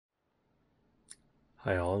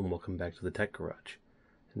Hi all and welcome back to the Tech Garage,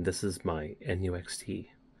 and this is my NuXT.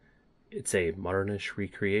 It's a modernish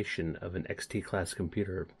recreation of an XT class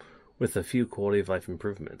computer with a few quality of life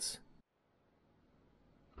improvements.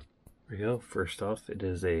 There we go. First off, it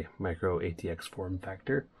is a micro ATX form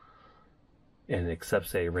factor and it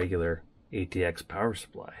accepts a regular ATX power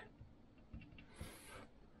supply.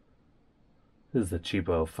 This is the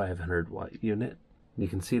cheapo 500 watt unit. You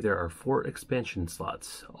can see there are 4 expansion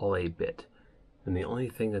slots, all 8-bit. And the only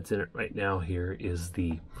thing that's in it right now here is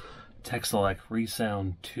the TexElec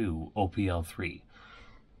Resound 2 OPL3.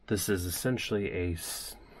 This is essentially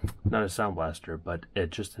not a sound blaster, but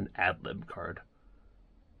just an Adlib card.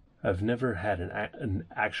 I've never had an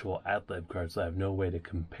actual Adlib card, so I have no way to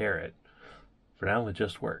compare it. For now, it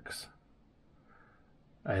just works.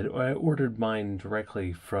 I ordered mine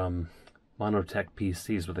directly from Monotech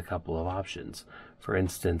PCs with a couple of options. For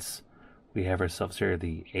instance, we have ourselves here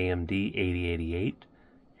the AMD 8088.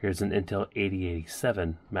 Here's an Intel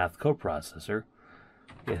 8087 math coprocessor.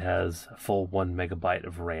 It has a full 1 megabyte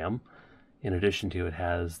of RAM. In addition to it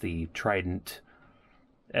has the Trident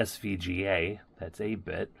TVGA, that's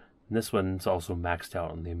 8-bit. And this one's also maxed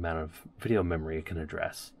out on the amount of video memory it can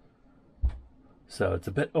address. So it's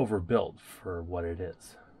a bit overbuilt for what it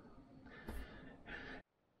is.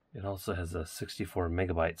 It also has a 64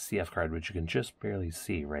 megabyte CF card, which you can just barely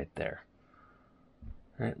see right there.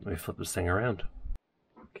 Alright, let me flip this thing around.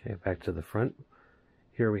 Okay, back to the front.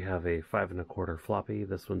 Here we have a 5 1/4 floppy.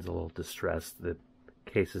 This one's a little distressed. The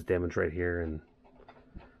case is damaged right here and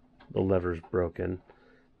the lever's broken.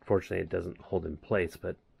 Fortunately, it doesn't hold in place,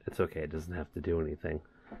 but it's okay. It doesn't have to do anything.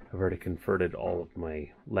 I've already converted all of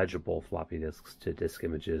my legible floppy disks to disk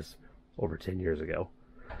images over 10 years ago.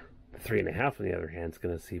 The 3.5, on the other hand, is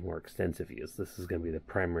going to see more extensive use. This is going to be the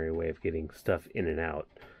primary way of getting stuff in and out,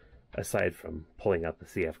 aside from pulling out the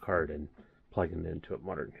CF card and plugging it into a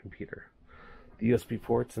modern computer. The USB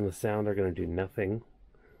ports and the sound are going to do nothing.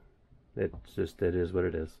 It is what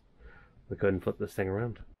it is. We'll go ahead and flip this thing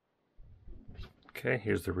around. Okay,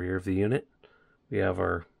 here's the rear of the unit. We have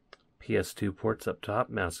our PS2 ports up top,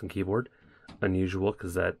 mouse and keyboard. Unusual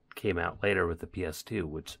because that came out later with the PS2,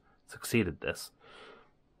 which succeeded this.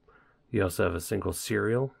 You also have a single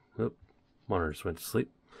serial. Oop, monitor just went to sleep.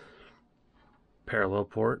 Parallel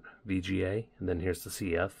port, VGA, and then here's the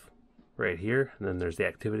CF right here, and then there's the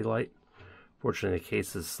activity light. Fortunately, the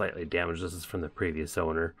case is slightly damaged. This is from the previous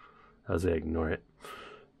owner. I was going to ignore it.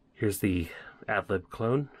 Here's the Adlib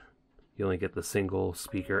clone. You only get the single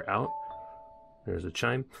speaker out. There's a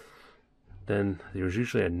chime. Then there's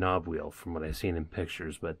usually a knob wheel from what I've seen in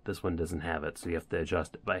pictures, but this one doesn't have it, so you have to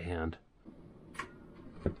adjust it by hand.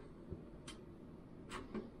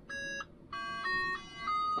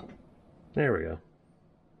 There we go.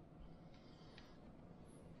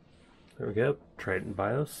 There we go. Trident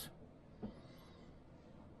BIOS.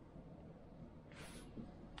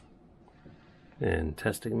 And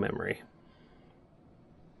testing memory.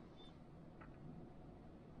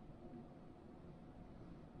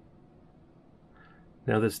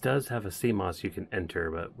 Now this does have a CMOS you can enter,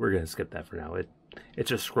 but we're going to skip that for now. It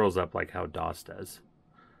just scrolls up like how DOS does.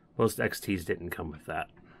 Most XTs didn't come with that.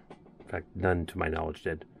 In fact, none to my knowledge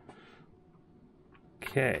did.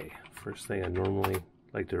 Okay, first thing I normally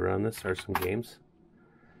like to run this are some games.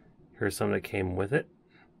 Here's some that came with it,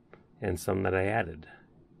 and some that I added.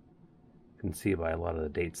 You can see by a lot of the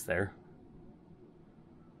dates there.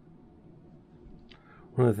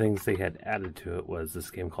 One of the things they had added to it was this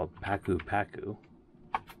game called Paku-Paku.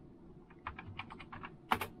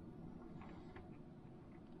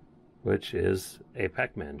 Which is a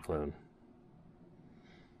Pac-Man clone.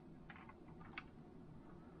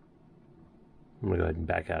 I'm going to go ahead and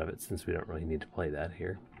back out of it since we don't really need to play that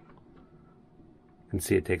here. You can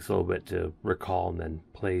see it takes a little bit to recall and then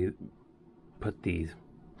put the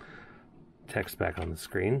text back on the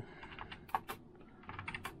screen.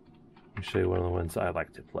 I'll show you one of the ones I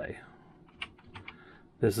like to play.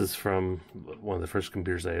 This is from one of the first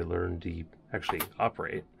computers I learned to actually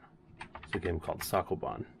operate. It's a game called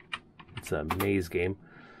Sokoban. It's a maze game.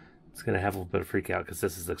 It's going to have a little bit of freak out because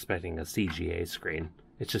this is expecting a CGA screen.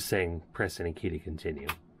 It's just saying press any key to continue.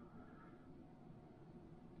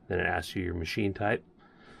 Then it asks you your machine type.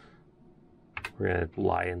 We're going to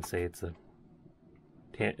lie and say it's an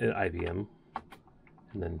IBM.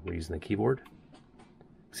 And then we're using the keyboard.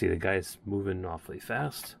 See, the guy's moving awfully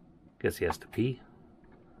fast. Guess he has to pee.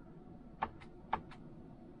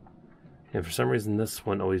 And for some reason this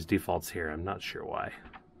one always defaults here. I'm not sure why.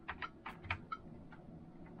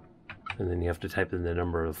 And then you have to type in the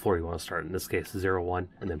number of the floor you want to start. In this case, 01,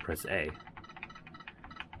 and then press A.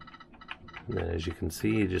 And then as you can see,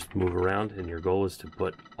 you just move around, and your goal is to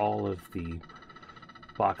put all of the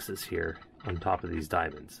boxes here on top of these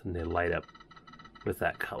diamonds, and they light up with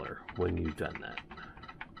that color when you've done that.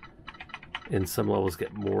 And some levels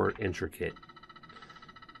get more intricate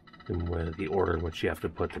in the order in which you have to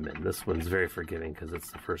put them in. This one's very forgiving because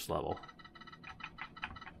it's the first level.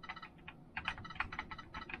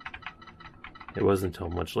 It wasn't until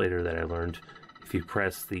much later that I learned if you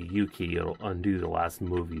press the U key, it'll undo the last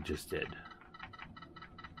move you just did.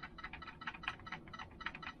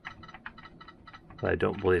 But I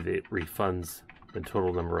don't believe it refunds the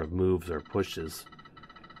total number of moves or pushes.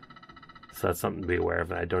 So that's something to be aware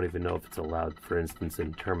of, and I don't even know if it's allowed, for instance,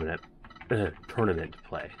 in tournament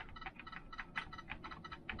play.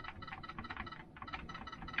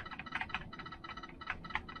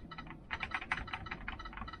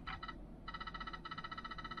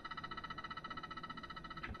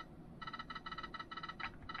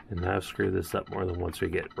 And now I've screwed this up more than once we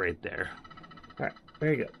get right there. Alright,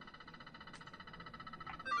 there you go.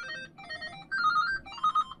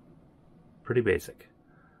 Pretty basic.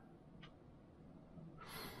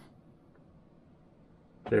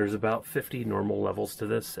 There's about 50 normal levels to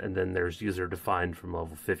this, and then there's user-defined from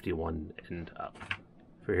level 51 and up.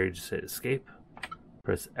 For here, you just hit escape,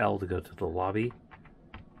 press L to go to the lobby,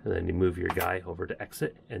 and then you move your guy over to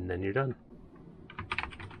exit, and then you're done.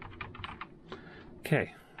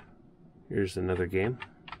 Okay. Here's another game.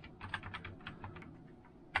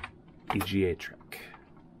 EGA Trek.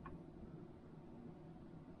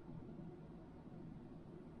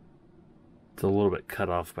 It's a little bit cut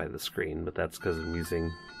off by the screen, but that's because I'm using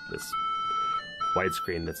this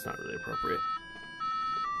widescreen that's not really appropriate.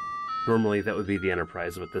 Normally that would be the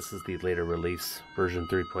Enterprise, but this is the later release, version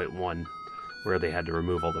 3.1, where they had to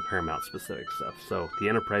remove all the Paramount specific stuff. So the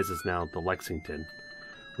Enterprise is now the Lexington,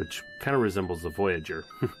 which kind of resembles the Voyager,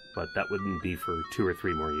 but that wouldn't be for 2 or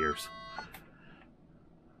 3 more years.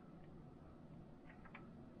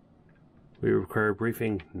 We require a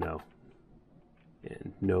briefing? No.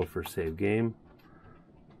 And no for save game.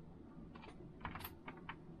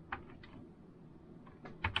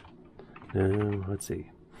 Let's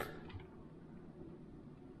see.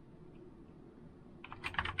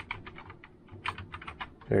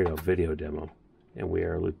 There you go, video demo. And we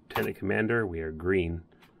are Lieutenant Commander, we are green.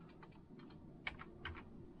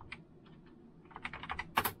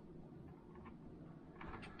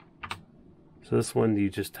 So this one, you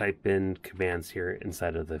just type in commands here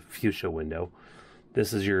inside of the fuchsia window.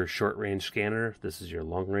 This is your short-range scanner. This is your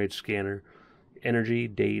long-range scanner. Energy,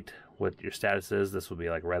 date, what your status is. This will be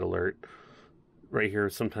like red alert. Right here,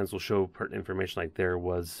 sometimes will show pertinent information like there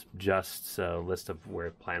was just a list of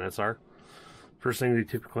where planets are. First thing you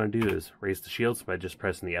typically want to do is raise the shields by just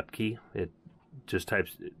pressing the up key. It just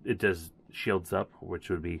types, it does shields up, which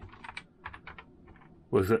would be,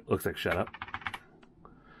 looks like shut up.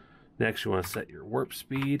 Next, you want to set your warp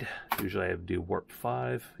speed. Usually I have to do warp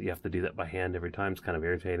 5. You have to do that by hand every time. It's kind of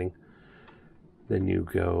irritating. Then you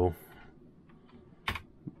go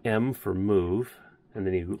M for move, and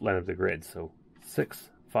then you line up the grid. So 6,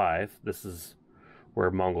 5, this is where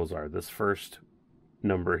Mongols are. This first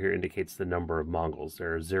number here indicates the number of Mongols.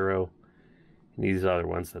 There are 0, and these other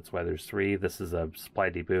ones, that's why there's 3. This is a supply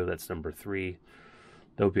depot, that's number 3.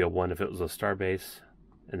 There would be a 1 if it was a starbase.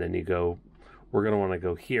 And then you go, we're going to want to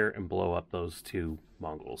go here and blow up those 2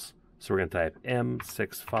 Mongols. So we're going to type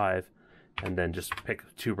M65 and then just pick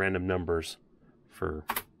 2 random numbers for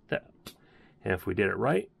that. And if we did it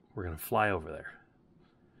right, we're going to fly over there.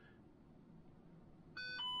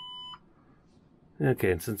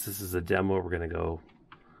 Okay, and since this is a demo, we're going to go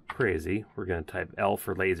crazy. We're going to type L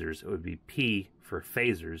for lasers. It would be P for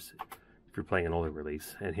phasers if you're playing an older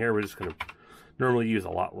release. And here we're just going to normally use a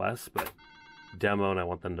lot less, but demo, and I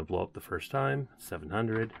want them to blow up the first time.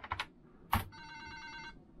 700.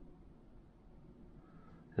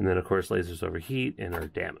 And then of course lasers overheat and are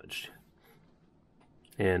damaged.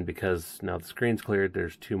 And because now the screen's cleared,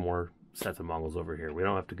 there's 2 more sets of Mongols over here. We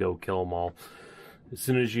don't have to go kill them all. As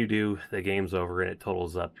soon as you do, the game's over and it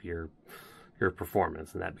totals up your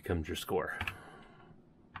performance, and that becomes your score.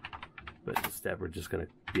 But instead we're just going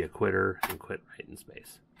to be a quitter and quit right in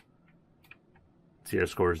space. See, our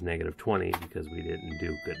score is -20 because we didn't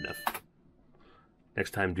do good enough.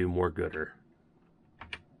 Next time, do more gooder.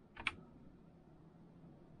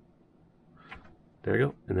 There you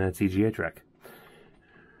go, and that's EGA Trek.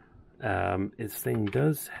 This thing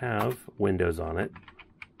does have Windows on it,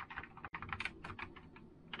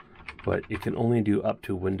 but it can only do up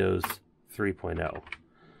to Windows 3.0.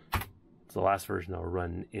 It's the last version I'll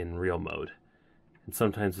run in real mode. And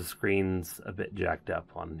sometimes the screen's a bit jacked up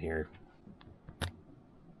on here.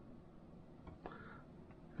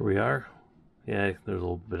 Here we are. Yeah, there's a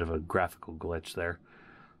little bit of a graphical glitch there.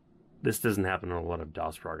 This doesn't happen in a lot of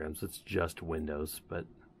DOS programs. It's just Windows, but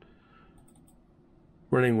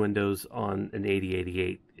running Windows on an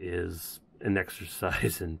 8088 is an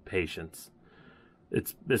exercise in patience.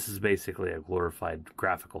 This is basically a glorified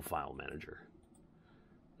graphical file manager.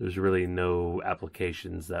 There's really no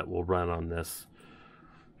applications that will run on this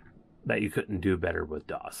that you couldn't do better with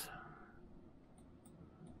DOS.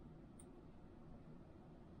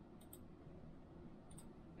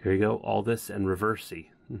 Here you go, all this and reverse C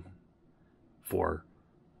for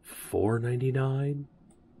 $4.99.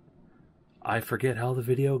 I forget how the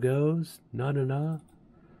video goes. Na.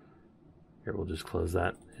 Here, we'll just close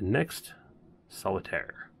that. And next,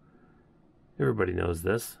 Solitaire. Everybody knows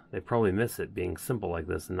this. They probably miss it being simple like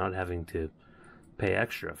this and not having to pay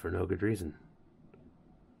extra for no good reason.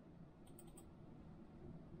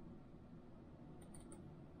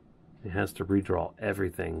 It has to redraw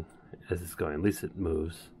everything as it's going. At least it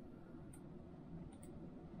moves.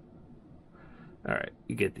 Alright,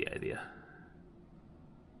 you get the idea.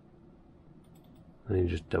 Then you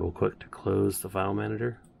just double click to close the file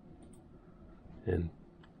manager. And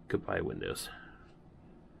goodbye Windows.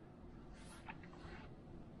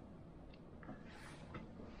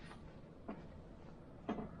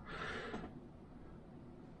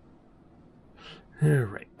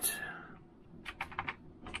 Alright.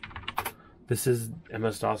 This is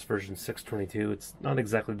MS-DOS version 6.22. It's not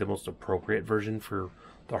exactly the most appropriate version for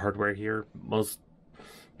the hardware here. Most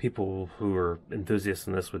people who are enthusiasts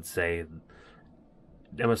in this would say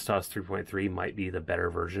MS-DOS 3.3 might be the better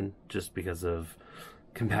version just because of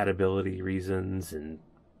compatibility reasons and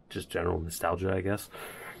just general nostalgia, I guess.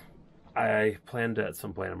 I plan to, at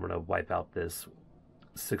some point, I'm going to wipe out this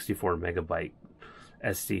 64 megabyte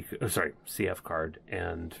CF card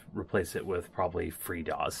and replace it with probably free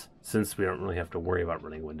DOS, since we don't really have to worry about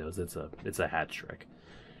running Windows. It's a hat trick.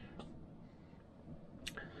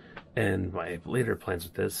 And my later plans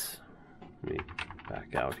with this, let me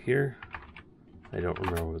back out here. I don't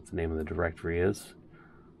remember what the name of the directory is.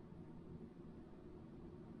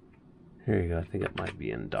 Here you go, I think it might be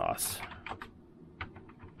in DOS.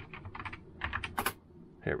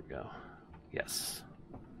 Here we go. Yes.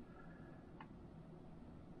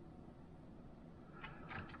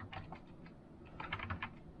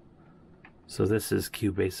 So this is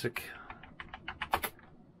QBasic.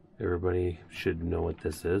 Everybody should know what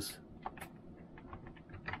this is.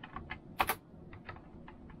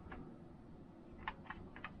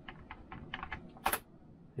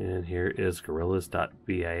 And here is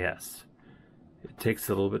Gorillas.BAS. It takes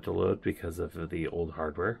a little bit to load because of the old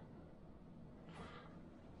hardware.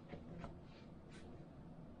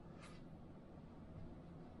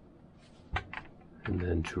 And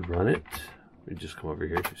then to run it, we just come over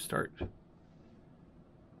here to start.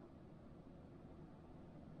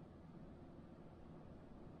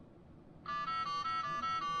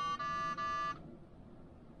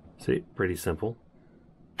 See, pretty simple.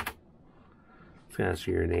 It's going to ask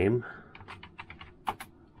you your name.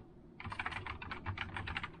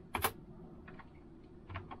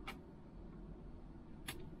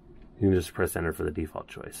 You can just press enter for the default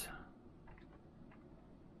choice.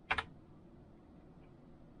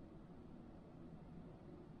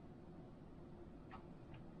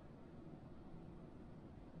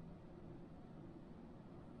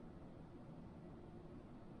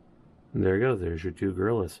 And there you go, there's your two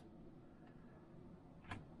Gorillas.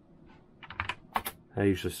 I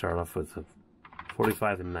usually start off with a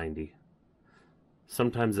 45 and 90.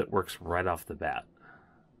 Sometimes it works right off the bat.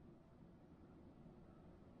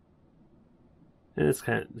 In this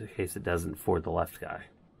kind of case, it doesn't for the left guy.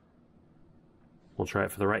 We'll try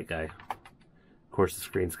it for the right guy. Of course, the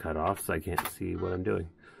screen's cut off, so I can't see what I'm doing.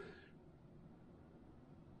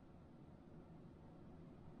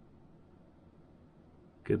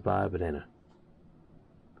 Goodbye, banana.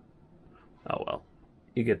 Oh well,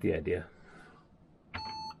 you get the idea.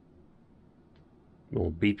 You'll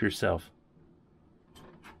beep yourself.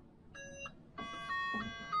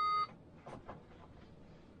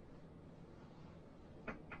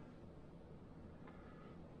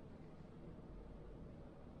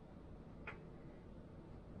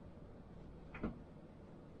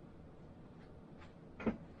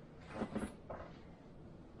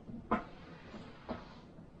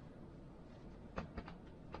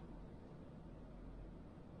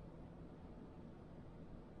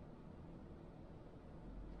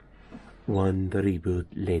 One reboot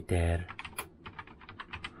later.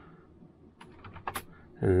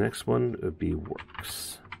 And the next one would be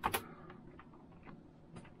works. I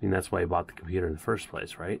mean, that's why I bought the computer in the first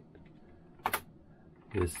place, right?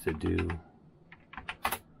 Is to do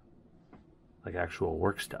like actual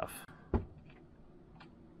work stuff.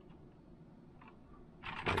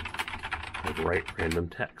 Like write random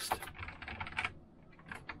text.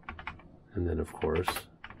 And then, of course,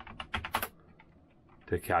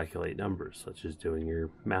 to calculate numbers, such as doing your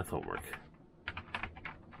math homework.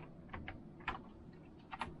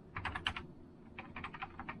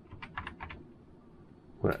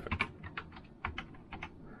 Whatever.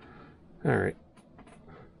 Alright.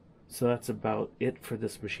 So that's about it for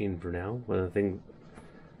this machine for now. One other thing,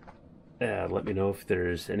 let me know if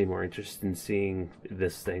there's any more interest in seeing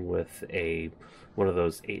this thing with one of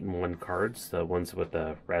those 8-in-1 cards, the ones with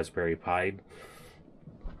the Raspberry Pi,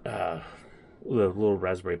 the little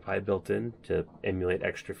Raspberry Pi built in to emulate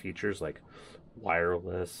extra features like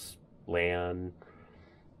wireless, LAN,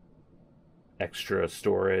 extra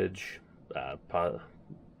storage,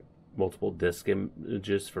 multiple disk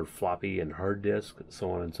images for floppy and hard disk,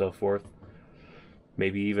 so on and so forth.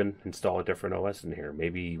 Maybe even install a different OS in here.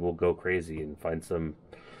 Maybe we'll go crazy and find some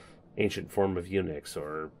ancient form of Unix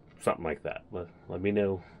or something like that. Let me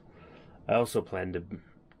know. I also plan to,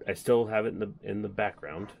 I still have it in the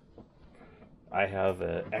background. I have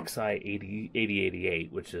a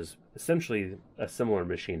XI8088, which is essentially a similar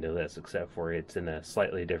machine to this, except for it's in a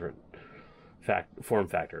slightly different form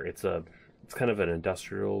factor. It's kind of an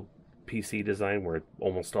industrial PC design where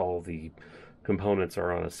almost all of the components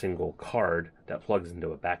are on a single card that plugs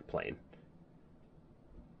into a backplane.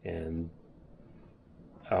 And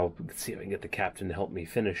I'll see if I can get the captain to help me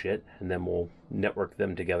finish it, and then we'll network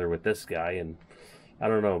them together with this guy, and I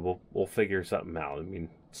don't know, we'll figure something out. I mean,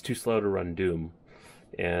 it's too slow to run Doom,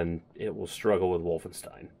 and it will struggle with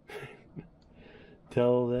Wolfenstein.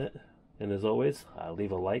 Till that, and as always,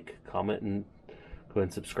 leave a like, comment, and go ahead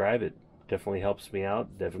and subscribe. It definitely helps me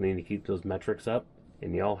out. Definitely need to keep those metrics up.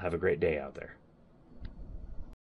 And y'all have a great day out there.